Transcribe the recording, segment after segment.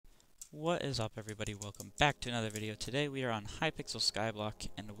What is up, everybody? Welcome back to another video. Today we are on Hypixel Skyblock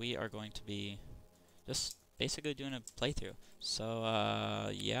and we are going to be just basically doing a playthrough. So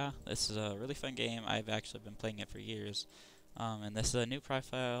yeah, this is a really fun game. I've actually been playing it for years. And this is a new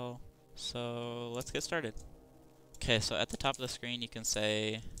profile, so let's get started. Okay, so at the top of the screen you can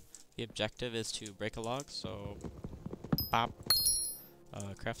say the objective is to break a log, so pop,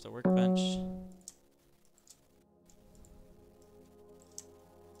 craft a workbench,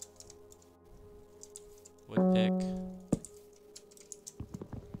 wood pick,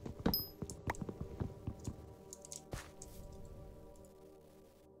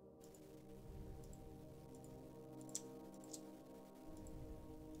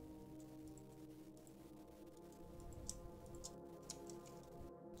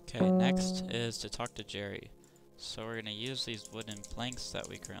 okay, next is to talk to Jerry. So we're going to use these wooden planks that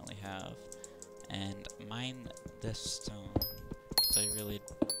we currently have and mine this stone, because I really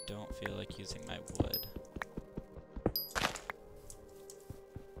don't feel like using my wood.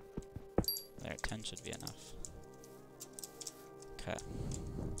 There, 10 should be enough. Okay.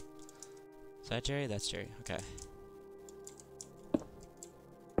 Is that Jerry? That's Jerry. Okay.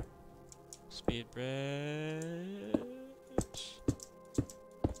 Speed bridge.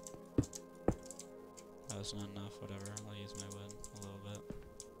 That was not enough, whatever. I'll use my wood a little bit.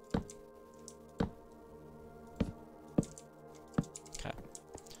 Okay.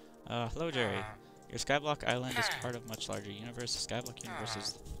 Hello, Jerry. Your Skyblock Island is part of a much larger universe. The Skyblock universe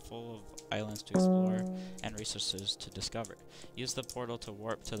is full of islands to explore and resources to discover. Use the portal to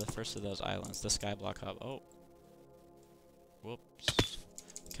warp to the first of those islands, the Skyblock Hub. Oh. Whoops.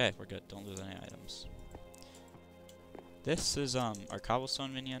 Okay, we're good. Don't lose any items. This is our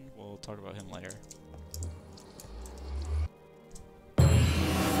cobblestone minion. We'll talk about him later.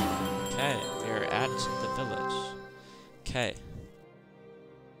 Okay, we are at the village. Okay.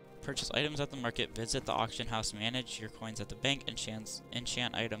 Purchase items at the market, visit the auction house, manage your coins at the bank,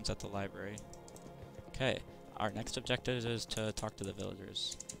 enchant items at the library. Okay, our next objective is to talk to the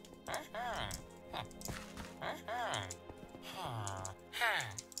villagers.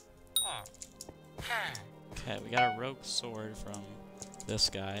 Okay, we got a rogue sword from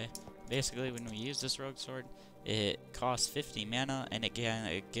this guy. Basically, when we use this rogue sword, it costs 50 mana, and again,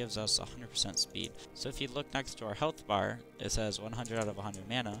 it gives us 100% speed. So if you look next to our health bar, it says 100 out of 100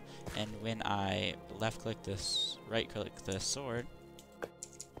 mana, and when I left-click this, right-click this sword,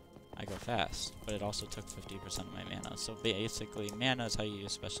 I go fast. But it also took 50% of my mana. So basically, mana is how you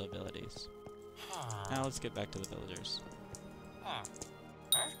use special abilities. Now let's get back to the villagers.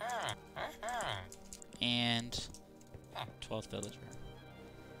 And 12th villager.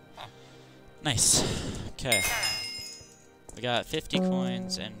 Nice. Okay. We got 50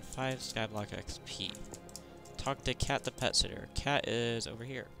 coins and 5 Skyblock XP. Talk to Cat the pet sitter. Cat is over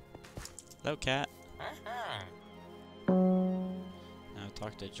here. Hello, Cat. Now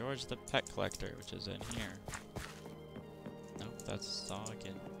talk to George the pet collector, which is in here. Nope, that's dog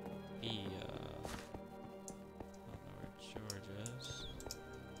and B. I don't know where George is.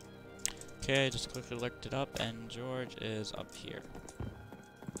 Okay, just quickly looked it up, and George is up here.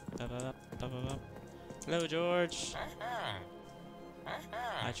 Hello, George.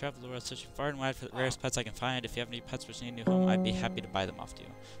 I traveled the world searching far and wide for the rarest pets I can find. If you have any pets which need a new home, I'd be happy to buy them off to you.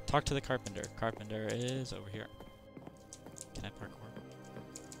 Talk to the carpenter. Carpenter is over here. Can I parkour?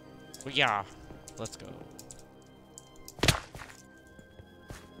 Well, yeah. Let's go.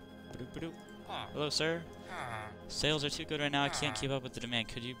 Hello, sir. Sales are too good right now. I can't keep up with the demand.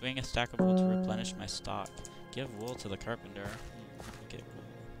 Could you bring a stack of wool to replenish my stock? Give wool to the carpenter. Get wool.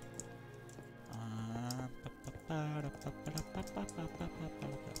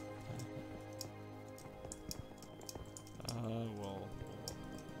 Wool.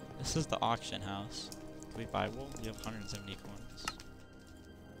 This is the auction house. Can we buy wool? You have 170 coins.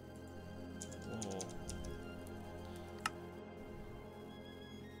 Wool.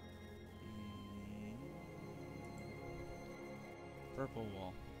 Purple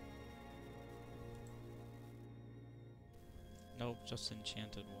wool. Nope, just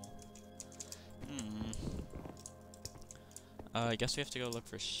enchanted wool. I guess we have to go look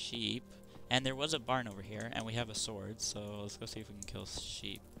for sheep. And there was a barn over here, and we have a sword, so let's go see if we can kill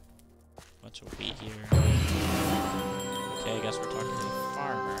sheep. Bunch of wheat here. Okay, I guess we're talking to the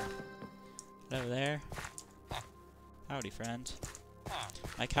farmer. Hello there. Howdy, friend.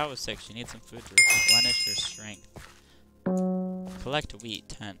 My cow is sick. She needs some food to replenish her strength. Collect wheat,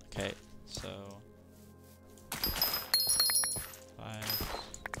 10. Okay, so 5,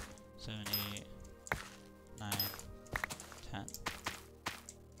 7, 8, 9, 10.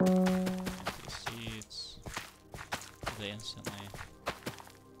 Empty seeds. They instantly.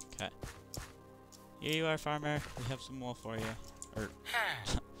 Okay. Here you are, farmer. We have some wool for you. Or,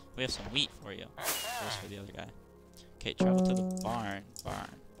 we have some wheat for you. First for the other guy. Okay, travel to the barn.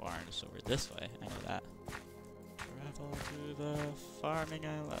 Barn is over this way. I know that. Travel to the farming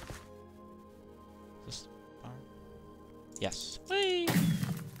island. This barn? Yes. Whee!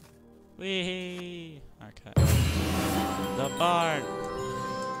 Whee! Okay. The barn!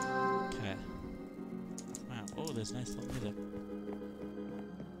 Okay. Wow. Oh, there's nice little music.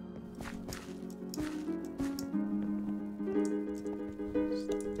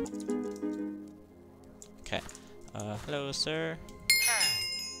 Okay. Hello, sir.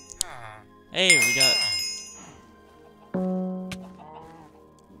 Hey, we got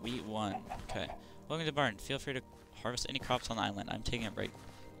wheat 1. Okay. Welcome to the barn. Feel free to harvest any crops on the island. I'm taking a break.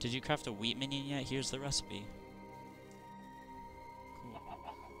 Did you craft a wheat minion yet? Here's the recipe. Cool.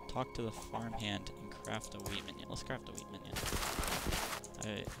 Talk to the farmhand and craft a wheat minion. Let's craft a wheat minion.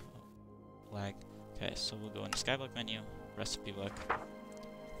 Lag. Okay, so we'll go in the Skyblock menu, recipe book,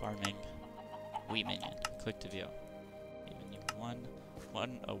 farming, wheat minion. Click to view. Wheat minion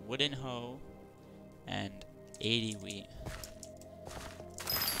 1, a wooden hoe, and 80 wheat.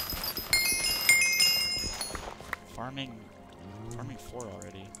 Farming 4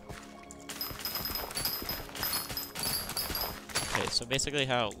 already. Okay, so basically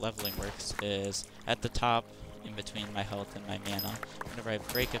how leveling works is at the top, in between my health and my mana, whenever I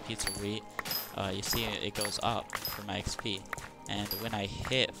break a piece of wheat, you see it goes up for my XP. And when I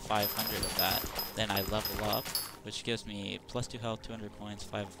hit 500 of that, then I level up, which gives me plus 2 health, 200 coins,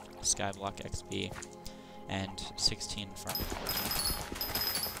 5 Skyblock XP, and 16 farming fortune.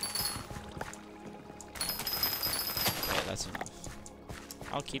 Okay, that's enough.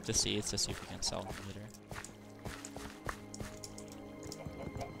 I'll keep the seeds to see if we can sell them later.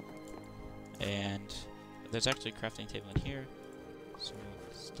 And there's actually a crafting table in here. So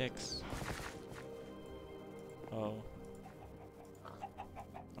sticks. Oh.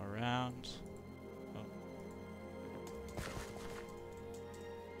 Around. Oh.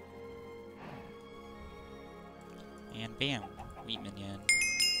 And bam! Wheat minion.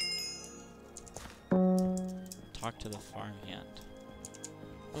 Talk to the farmhand.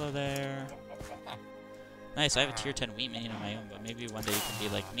 Hello there. Nice, I have a tier 10 wheat minion of my own, but maybe one day you can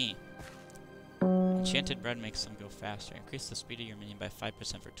be like me. Enchanted bread makes them go faster. Increase the speed of your minion by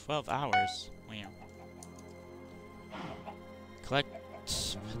 5% for 12 hours. Wow. Collect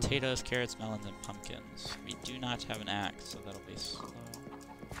potatoes, carrots, melons, and pumpkins. We do not have an axe, so that'll be slow.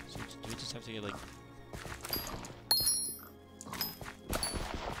 So do we just have to get, like...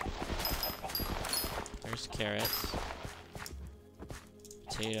 There's carrots.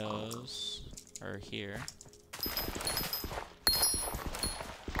 Potatoes are here.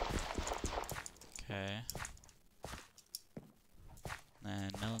 Okay.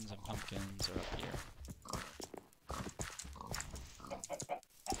 And melons and pumpkins are up here.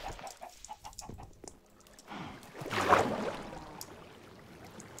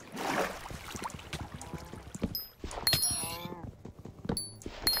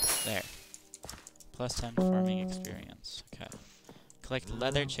 There. Plus 10 farming experience. Okay. Collect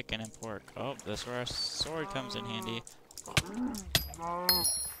leather, chicken, and pork. Oh, that's where our sword comes in handy.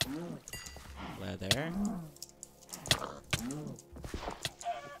 Leather.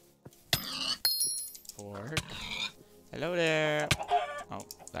 Pork. Hello there. Oh,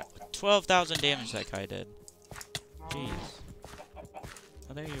 that 12,000 damage that guy did. Jeez.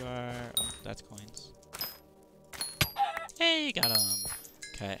 Oh, there you are. Oh, that's coins. Hey, got him.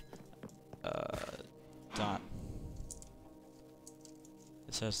 Okay. Done.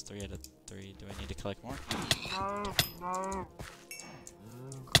 It says 3 out of 3. Do I need to collect more?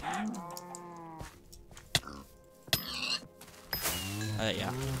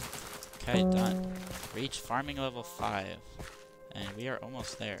 Yeah. Okay, done. Reach farming level 5. And we are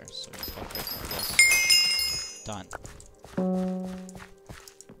almost there, so just gotta break more of this. Done.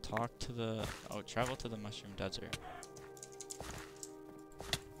 Talk to the... Oh, travel to the mushroom desert.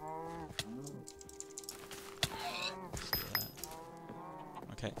 Let's do that.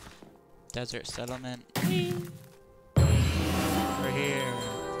 Okay. Desert settlement. We're here.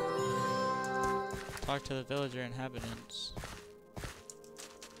 Talk to the villager inhabitants.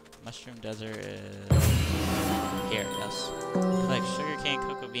 Mushroom desert is here, yes. Collect sugarcane,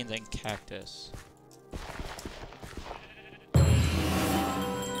 cocoa beans, and cactus.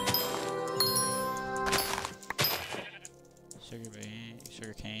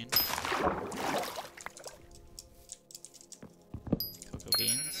 Sugarcane. Cocoa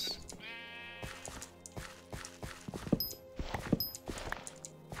beans.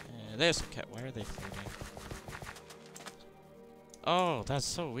 There's some cat. Why are they floating? Oh, that's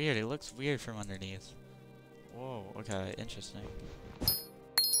so weird. It looks weird from underneath. Whoa, okay, interesting.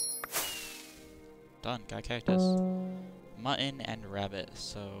 Done, got cactus. Mutton and rabbit.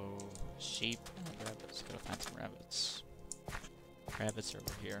 So, sheep and rabbits. Gotta find some rabbits. Rabbits are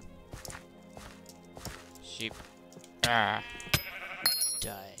over here. Sheep. Ah!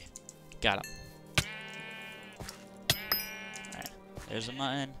 Die. Got him. Alright, there's a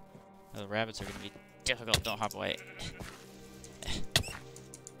mutton. The rabbits are gonna be difficult. Don't hop away.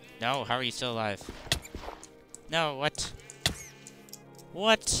 No, how are you still alive? No, what?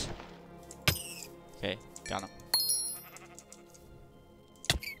 What? Okay, got him.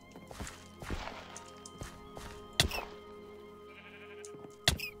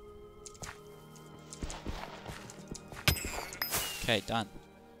 Okay, done.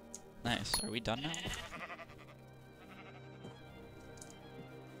 Nice. Are we done now?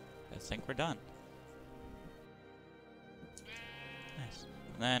 I think we're done. Nice.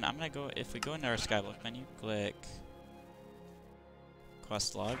 And then I'm gonna go, if we go into our Skyblock menu, click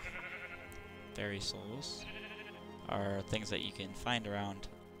Quest Log. Fairy Souls are things that you can find around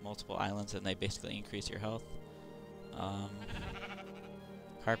multiple islands, and they basically increase your health.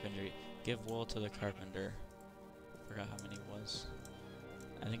 Carpentry. Give wool to the carpenter. Forgot how many it was.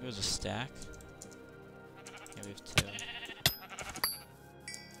 I think it was a stack. Yeah, we have 2.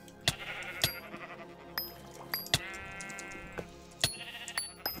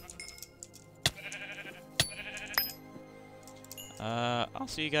 I'll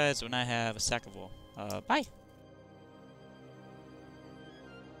see you guys when I have a sack of wool. Bye!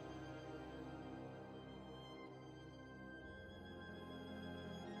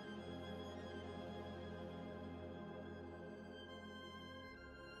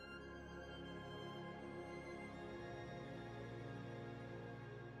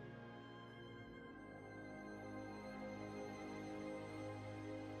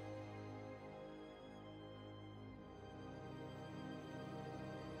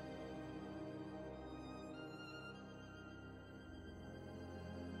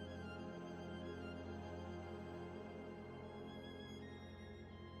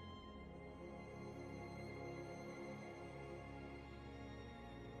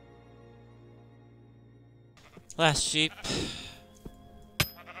 Last sheep.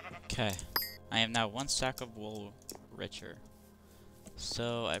 Okay. I am now 1 stack of wool richer.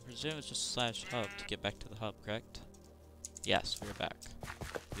 So, I presume it's just /hub to get back to the hub, correct? Yes, we're back.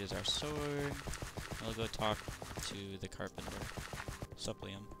 Use our sword. And we'll go talk to the carpenter. Sup,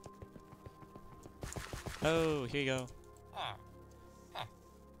 Liam? Oh, here you go.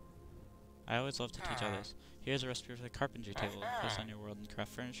 I always love to teach others. Here's a recipe for the carpentry table. Place on your world and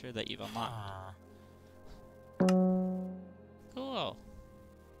craft furniture that you've unlocked. Cool.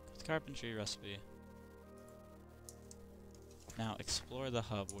 The carpentry recipe. Now explore the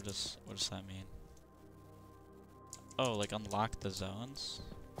hub. What does that mean? Oh, like unlock the zones?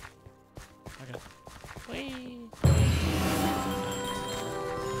 Okay. Whee!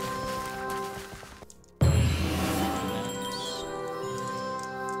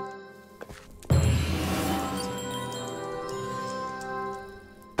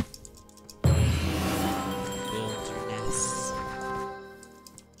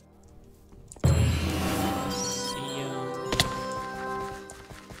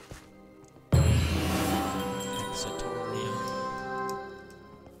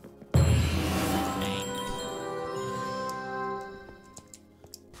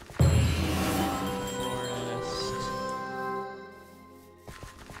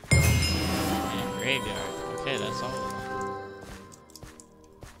 Graveyard. Okay, that's all of them.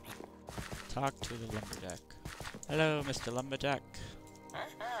 Talk to the lumberjack. Hello, Mr. Lumberjack.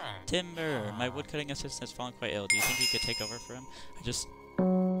 Timber! My woodcutting assistant has fallen quite ill. Do you think you could take over for him?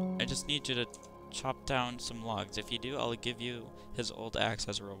 I just need you to chop down some logs. If you do, I'll give you his old axe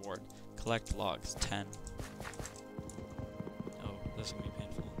as a reward. Collect logs. 10. Oh, this is gonna be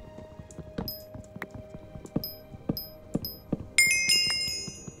painful.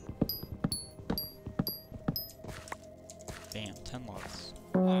 Bam, 10 logs.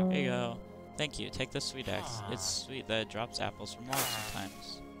 Here you go. Thank you. Take this sweet axe. It's sweet that it drops apples from logs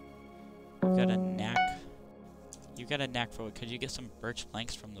sometimes. You've got a knack. You've got a knack for it. Could you get some birch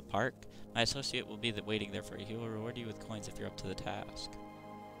planks from the park? My associate will be waiting there for you. He will reward you with coins if you're up to the task.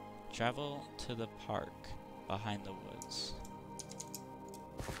 Travel to the park behind the woods.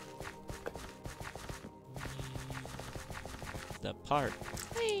 The park.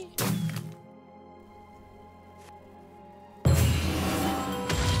 Whee!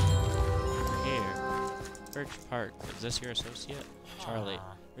 Birch Park. Is this your associate? Charlie.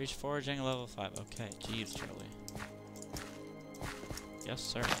 Reach foraging level 5. Okay, jeez, Charlie. Yes,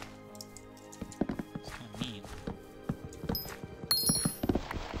 sir. It's kind of mean.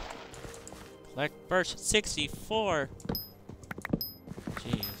 Collect birch 64.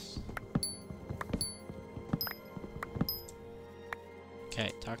 Jeez.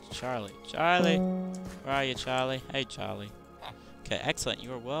 Okay, talk to Charlie. Charlie! Where are you, Charlie? Hey, Charlie. Okay, excellent.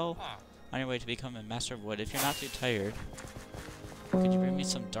 You are well on your way to become a master of wood. If you're not too tired, could you bring me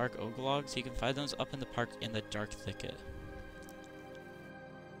some dark oak logs? You can find those up in the park in the dark thicket.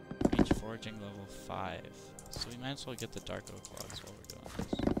 Reach foraging level 5. So we might as well get the dark oak logs while we're doing this.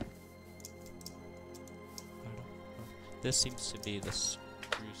 This seems to be the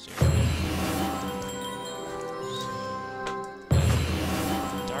spruce area.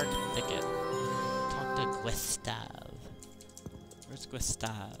 Dark thicket. Talk to Gustav. Where's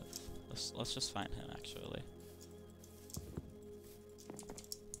Gustav? Let's just find him, actually.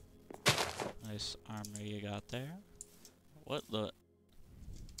 Nice armor you got there. What the...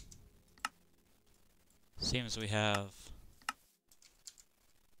 Seems we have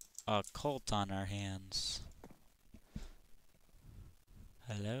a cult on our hands.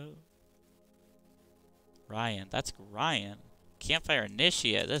 Hello? Ryan. That's Ryan. Campfire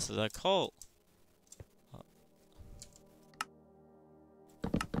Initiate. This is a cult.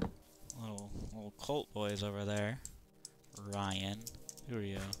 Little cult boys over there. Ryan. Who are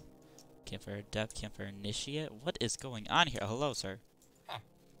you? Campfire Adept, Campfire Initiate? What is going on here? Hello, sir.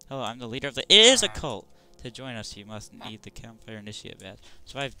 Hello, I'm the leader of the... It is a cult! To join us, you must need the Campfire Initiate badge.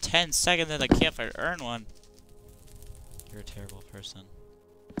 Survive 10 seconds in the campfire to earn one. You're a terrible person.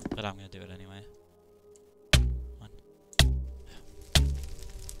 But I'm gonna do it anyway. 1, 2,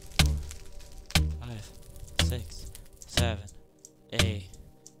 4, 5, 6, 7, 8,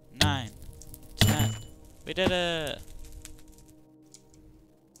 9, 10. We did it!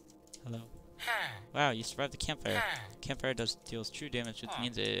 Hello. Wow, you survived the campfire. Campfire deals true damage, which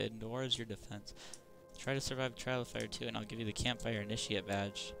means it ignores your defense. Try to survive trial of fire too, and I'll give you the Campfire Initiate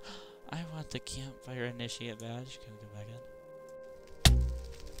badge. I want the Campfire Initiate badge. Can we go back in?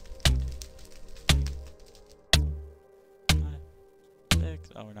 5, 6.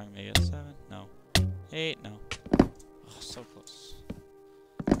 Oh, we're not gonna make it. 7. No. 8. No. Oh, so close.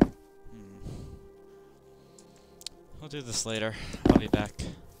 We'll do this later. I'll be back.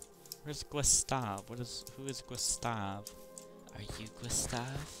 Where's Gustav? Who is Gustav? Are you Gustav?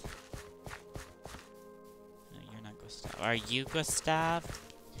 No, you're not Gustav. Are you Gustav?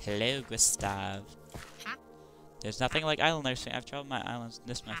 Hello, Gustav. There's nothing like island racing. I've traveled my islands.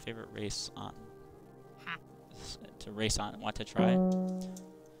 This is my favorite race on. To race on. Want to try?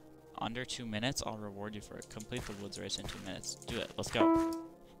 Under 2 minutes, I'll reward you for it. Complete the woods race in 2 minutes. Do it. Let's go.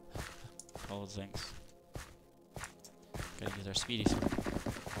 All those things. Gotta use our speedy sword.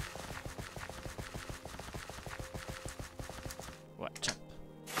 What? Jump.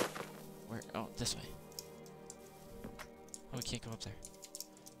 Where? Oh, this way. Oh, we can't go up there.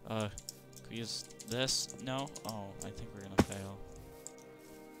 Can we use this? No? Oh, I think we're gonna fail.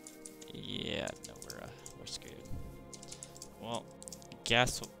 Yeah, no, we're screwed. Well,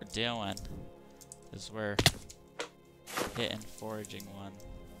 guess what we're doing is we're hitting foraging 1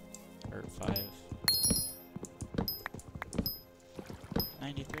 or 5.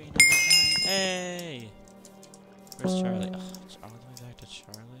 93, 99. Hey! Where's Charlie? Oh, all the way back to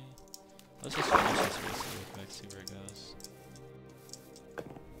Charlie? Let's just finish this race real quick, see where it goes.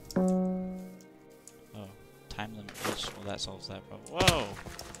 Oh, time limit reached. Well, that solves that problem. Whoa!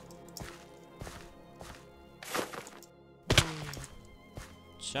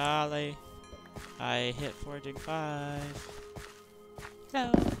 Charlie, I hit foraging 5.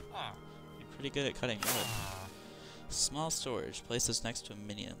 No. You're pretty good at cutting wood. Small storage. Place this next to a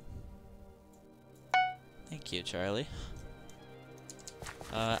minion. Thank you, Charlie.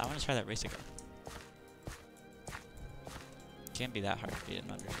 I want to try that race again. Can't be that hard to beat in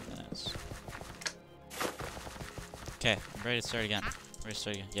under 2 minutes. Okay, I'm ready to start again. Ready to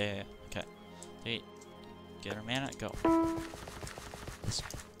start again. Yeah. Okay. Wait. Get our mana. Go. This way.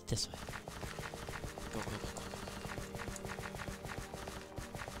 This way. Go.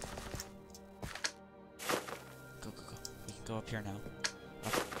 Go. We can go up here now.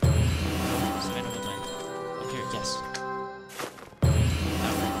 Up. Savannah Woodland. Up here, yes.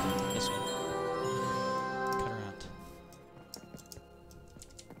 Now, this way. Cut around.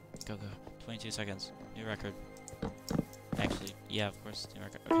 Go. 22 seconds. New record. Actually, yeah, of course, new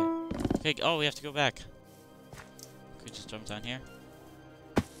record. Okay. Oh, we have to go back. Could we just jump down here?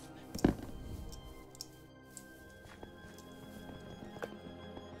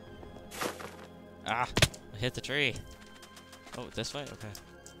 Ah! I hit the tree. Oh, this way? Okay.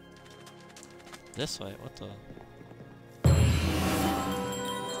 This way? What the?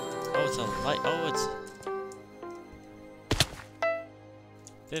 it's a light. Oh, it's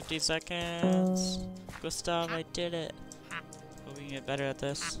 50 seconds. Gustav, I did it. Hope we can get better at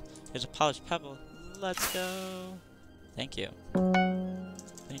this. Here's a polished pebble. Let's go. Thank you.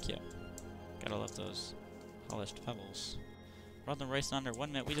 Thank you. Gotta love those polished pebbles. Run the race in under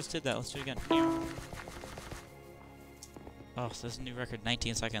 1 minute. We just did that. Let's do it again. Oh, so this is a new record.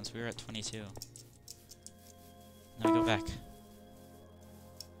 19 seconds. We were at 22. Now we go back.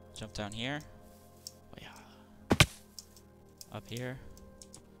 Jump down here. Oh, yeah. Up here.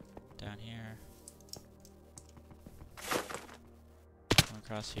 Down here. Come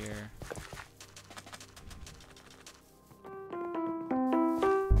across here.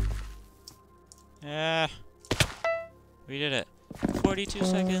 Yeah. We did it. 42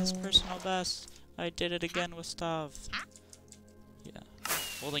 seconds, personal best. I did it again with Stav. Yeah.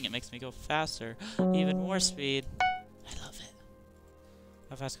 Holding it makes me go faster. Even more speed. I love it.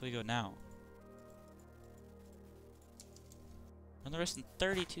 How fast can we go now? Run the rest in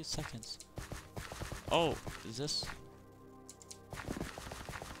 32 seconds. Oh, is this?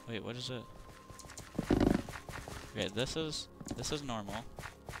 Wait, what is it? Okay, this is normal.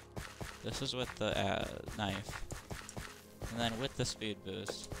 This is with the knife. And then with the speed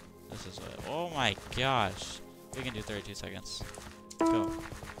boost, this is it. Oh my gosh. We can do 32 seconds. Go.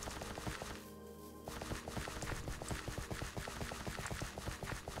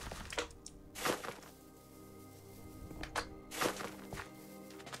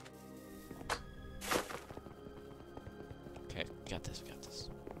 Okay, we got this, we got this.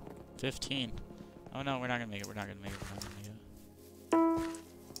 15. Oh no, we're not gonna make it, we're not gonna make it, we're not gonna make it.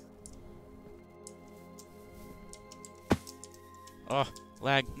 Oh,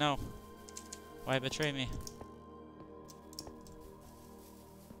 lag, no. Why betray me?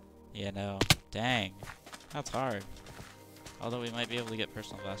 Yeah, no. Dang. That's hard. Although we might be able to get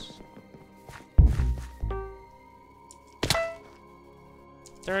personal best.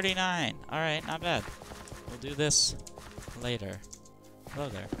 39! Alright, not bad. We'll do this later. Hello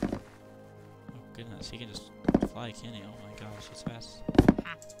there. Oh goodness, he can just fly, can he? Oh my gosh, he's fast.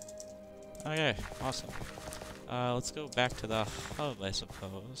 Okay, awesome. Let's go back to the hub, I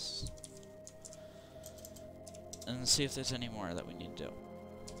suppose. And see if there's any more that we need to do.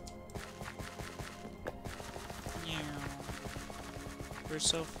 We're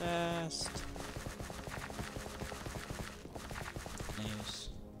so fast. Use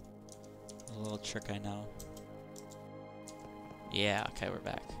a little trick I know. Yeah, okay, we're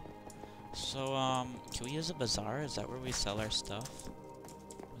back. So, can we use a bazaar? Is that where we sell our stuff?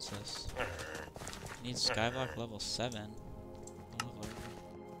 What's this? Need Skyblock level 7.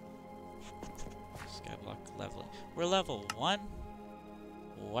 Skyblock leveling. We're level 1?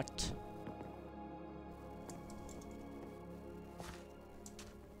 What?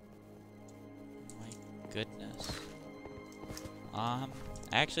 My goodness. I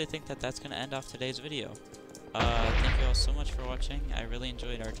actually think that that's going to end off today's video. Thank you all so much for watching. I really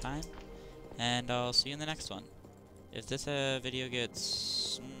enjoyed our time. And I'll see you in the next one. If this video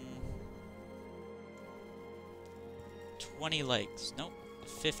gets 20 likes, nope,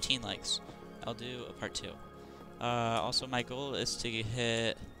 15 likes, I'll do a part 2. Also, my goal is to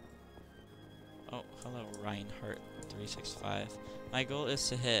hit, oh, hello Reinhardt365. My goal is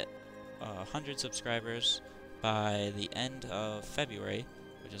to hit 100 subscribers by the end of February,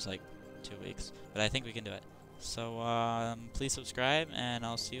 which is like 2 weeks, but I think we can do it. So, please subscribe, and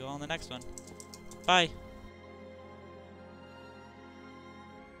I'll see you all in the next one. Bye!